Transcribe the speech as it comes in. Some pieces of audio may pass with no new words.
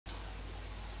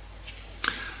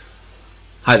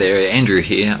Hi there, Andrew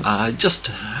here. I just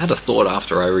had a thought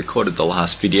after I recorded the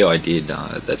last video I did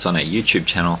that's on our YouTube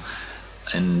channel,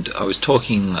 and I was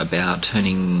talking about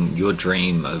turning your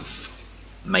dream of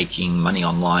making money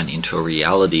online into a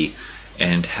reality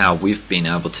and how we've been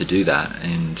able to do that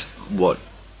and what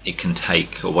it can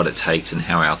take or what it takes and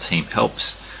how our team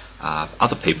helps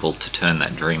other people to turn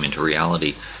that dream into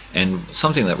reality. And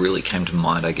something that really came to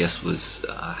mind, I guess, was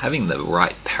having the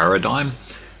right paradigm,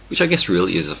 which I guess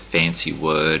really is a fancy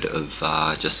word of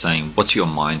just saying, what's your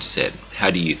mindset? How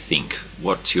do you think?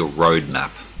 What's your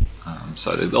roadmap?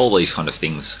 So there's all these kind of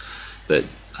things that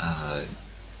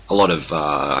a lot of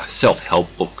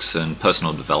self-help books and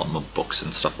personal development books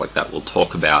and stuff like that will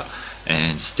talk about.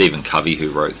 And Stephen Covey,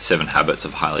 who wrote 7 Habits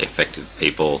of Highly Effective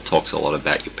People, talks a lot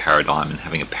about your paradigm and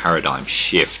having a paradigm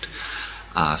shift.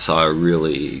 So I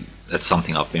really, that's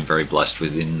something I've been very blessed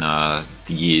with in the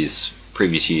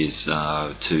previous years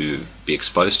to be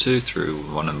exposed to through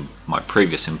one of my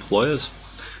previous employers,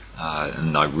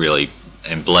 and I really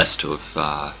am blessed to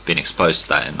have been exposed to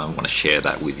that, and I want to share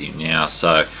that with you now. So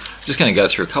I'm just going to go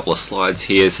through a couple of slides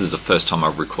here. This is the first time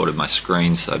I've recorded my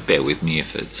screen, so bear with me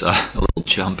if it's a little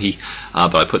jumpy,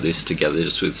 but I put this together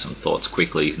just with some thoughts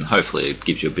quickly, and hopefully it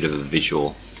gives you a bit of a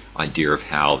visual idea of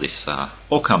how this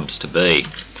all comes to be.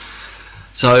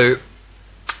 So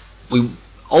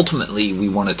ultimately, we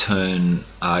want to turn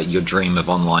your dream of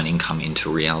online income into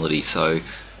reality. So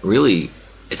really,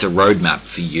 it's a roadmap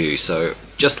for you. So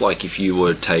just like if you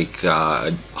were to take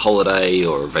a holiday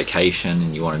or a vacation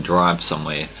and you want to drive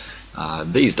somewhere,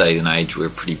 these days and age, we're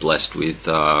pretty blessed with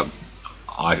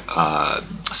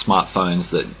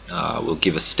smartphones that will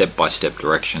give us step-by-step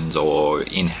directions, or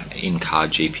in-car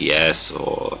GPS,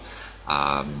 or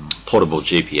portable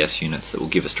GPS units that will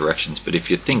give us directions. But if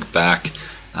you think back,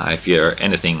 if you're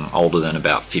anything older than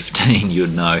about 15,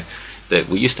 you'd know that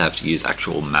we used to have to use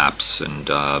actual maps and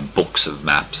books of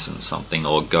maps and something,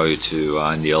 or go to,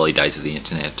 in the early days of the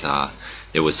internet,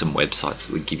 there were some websites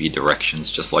that would give you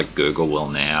directions just like Google will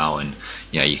now, and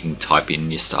you can type in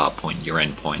your start point, your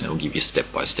end point, and it'll give you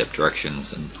step-by-step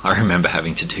directions. And I remember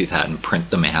having to do that and print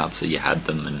them out so you had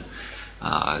them, and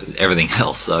everything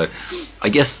else. So I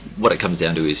guess what it comes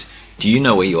down to is, do you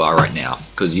know where you are right now?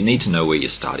 Because you need to know where you're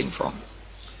starting from.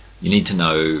 You need to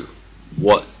know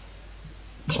what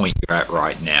point you're at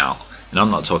right now. And I'm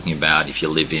not talking about if you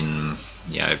live in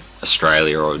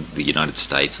Australia or the United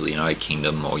States or the United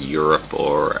Kingdom or Europe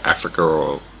or Africa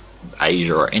or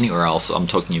Asia or anywhere else. I'm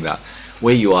talking about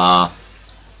where you are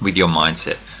with your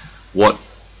mindset. What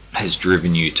has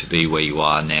driven you to be where you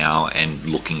are now and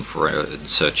looking for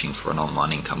searching for an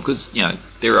online income? Because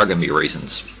there are going to be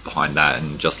reasons behind that,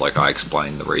 and just like I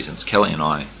explained the reasons, Kelly and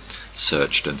I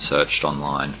searched and searched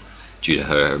online due to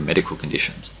her medical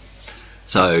conditions.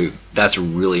 So that's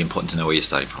really important to know where you're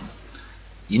starting from.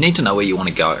 You need to know where you want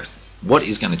to go. What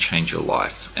is going to change your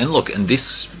life? And look, and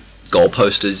this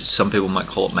goalpost, as some people might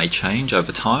call it, may change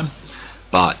over time,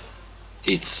 but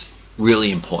it's really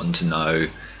important to know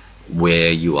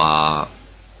where you are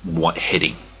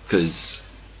heading, because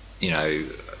the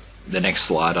next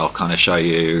slide I'll kind of show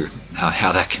you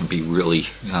how that can be really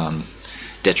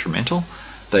detrimental.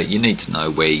 But you need to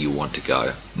know where you want to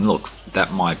go. And look,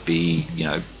 that might be,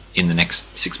 in the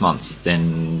next 6 months,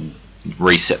 then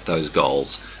reset those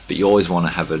goals. But you always want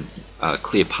to have a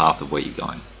clear path of where you're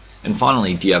going. And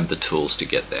finally, do you have the tools to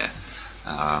get there?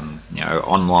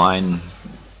 Online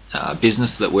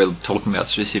business that we're talking about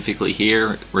specifically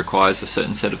here requires a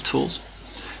certain set of tools,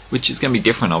 which is going to be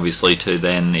different, obviously, to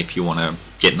then if you want to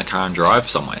get in the car and drive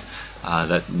somewhere.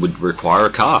 That would require a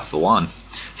car, for one.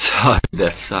 So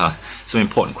that's some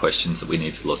important questions that we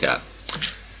need to look at.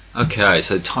 Okay,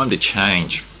 so time to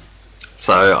change.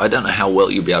 So I don't know how well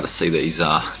you'll be able to see these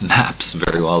maps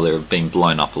very well. They're being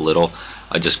blown up a little.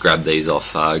 I just grabbed these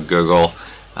off Google.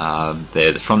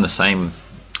 They're from the same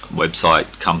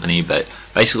website company, but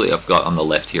basically I've got on the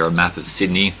left here a map of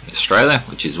Sydney, Australia,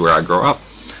 which is where I grew up,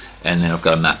 and then I've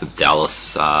got a map of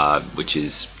Dallas, which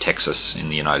is Texas in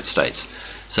the United States.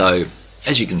 So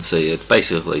as you can see, it's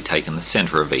basically taken the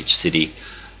center of each city.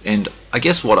 And I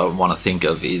guess what I want to think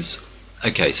of is,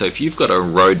 okay, so if you've got a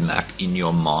roadmap in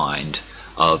your mind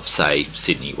of, say,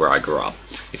 Sydney, where I grew up,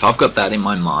 if I've got that in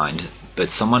my mind,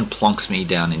 but someone plonks me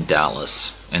down in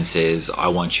Dallas and says, I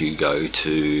want you to go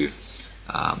to,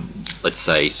 let's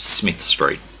say, Smith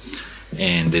Street,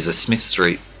 and there's a Smith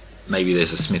Street, maybe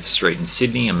there's a Smith Street in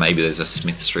Sydney, and maybe there's a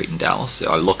Smith Street in Dallas.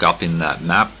 So I look up in that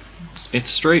map, Smith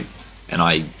Street, and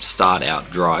I start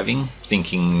out driving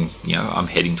thinking, I'm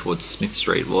heading towards Smith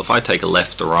Street. Well, if I take a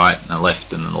left, a right, and a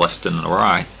left, and a left, and a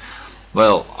right,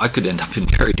 well, I could end up in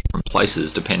very different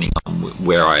places depending on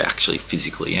where I actually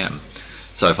physically am.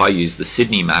 So if I use the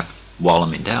Sydney map while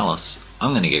I'm in Dallas,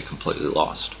 I'm going to get completely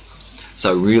lost.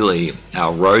 So really,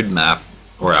 our roadmap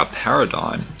or our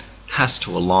paradigm has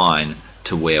to align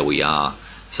to where we are.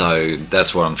 So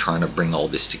that's what I'm trying to bring all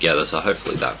this together. So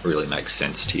hopefully that really makes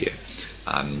sense to you,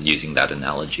 using that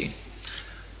analogy.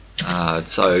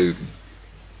 So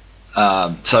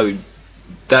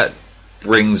that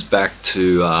brings back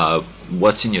to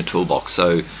what's in your toolbox.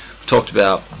 So we've talked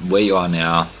about where you are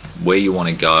now, where you want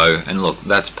to go, and look,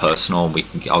 that's personal.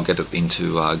 I'll get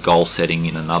into goal setting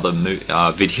in another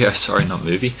video. Sorry, not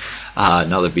movie,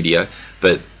 another video.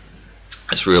 But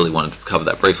I just really wanted to cover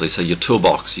that briefly. So your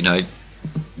toolbox, you know,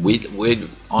 we're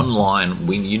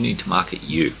online. You need to market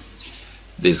you.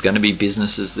 There's going to be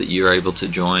businesses that you're able to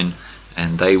join,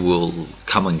 and they will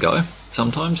come and go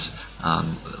sometimes.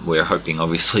 We're hoping,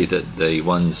 obviously, that the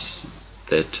ones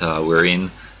that we're in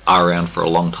are around for a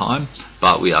long time,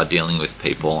 but we are dealing with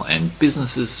people, and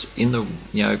businesses in the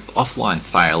offline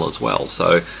fail as well.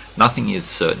 So nothing is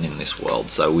certain in this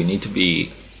world. So we need to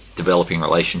be developing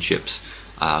relationships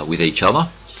with each other.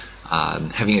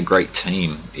 Having a great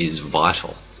team is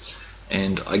vital.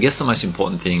 And I guess the most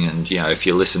important thing, and if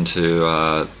you listen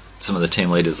to some of the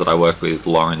team leaders that I work with,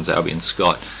 Lawrence, Albie and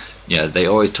Scott, they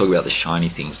always talk about the shiny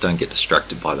things. Don't get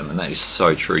distracted by them, and that is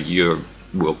so true. You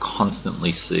will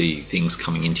constantly see things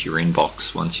coming into your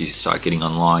inbox once you start getting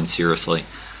online seriously,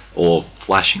 or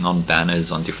flashing on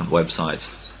banners on different websites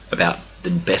about the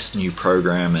best new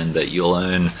program, and that you'll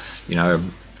earn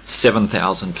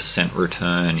 7,000%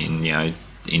 return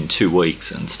in 2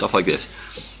 weeks and stuff like this.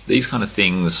 These kind of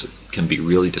things can be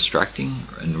really distracting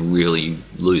and really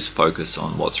lose focus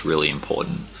on what's really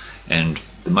important. And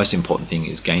the most important thing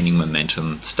is gaining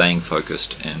momentum, staying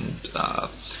focused, and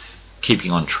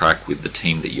keeping on track with the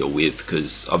team that you're with,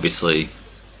 because obviously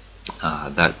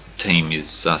that team is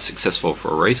successful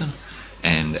for a reason,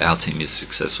 and our team is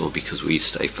successful because we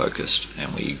stay focused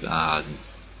and we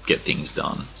get things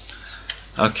done.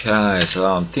 Okay,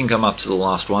 so I think I'm up to the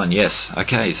last one. Yes.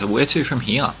 Okay, so where to from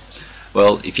here?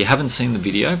 Well, if you haven't seen the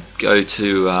video, go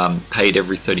to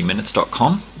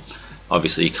paidevery30minutes.com.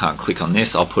 Obviously you can't click on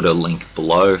this. I'll put a link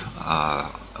below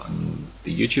on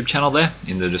the YouTube channel there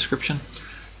in the description.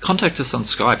 Contact us on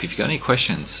Skype if you've got any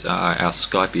questions. Our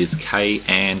Skype is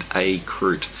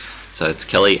K&A-Crute. So it's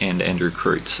Kelly and Andrew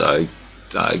Crute. So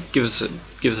give us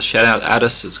a shout out, add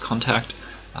us as contact.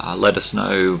 Let us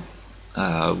know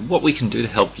what we can do to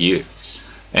help you.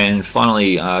 And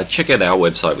finally, check out our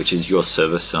website, which is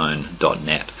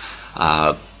yourservicezone.net.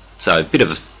 So a bit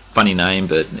of a funny name,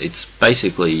 but it's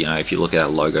basically, if you look at our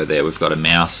logo there, we've got a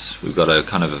mouse, we've got a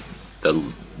kind of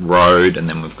the road, and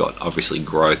then we've got obviously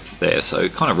growth there. So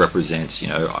it kind of represents,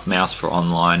 a mouse for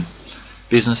online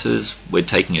businesses. We're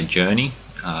taking a journey,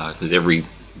 because every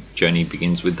journey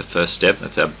begins with the first step.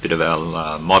 That's a bit of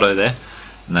our motto there,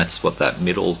 and that's what that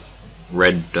middle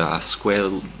red square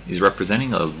is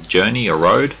representing: a journey, a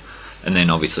road. And then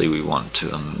obviously we want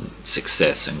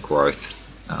success and growth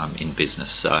in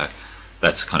business. So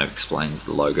that's kind of explains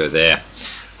the logo there.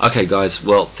 Okay guys,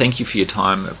 well, thank you for your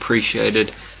time, appreciate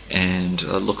it, and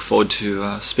I look forward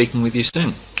to speaking with you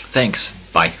soon. Thanks,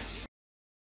 bye.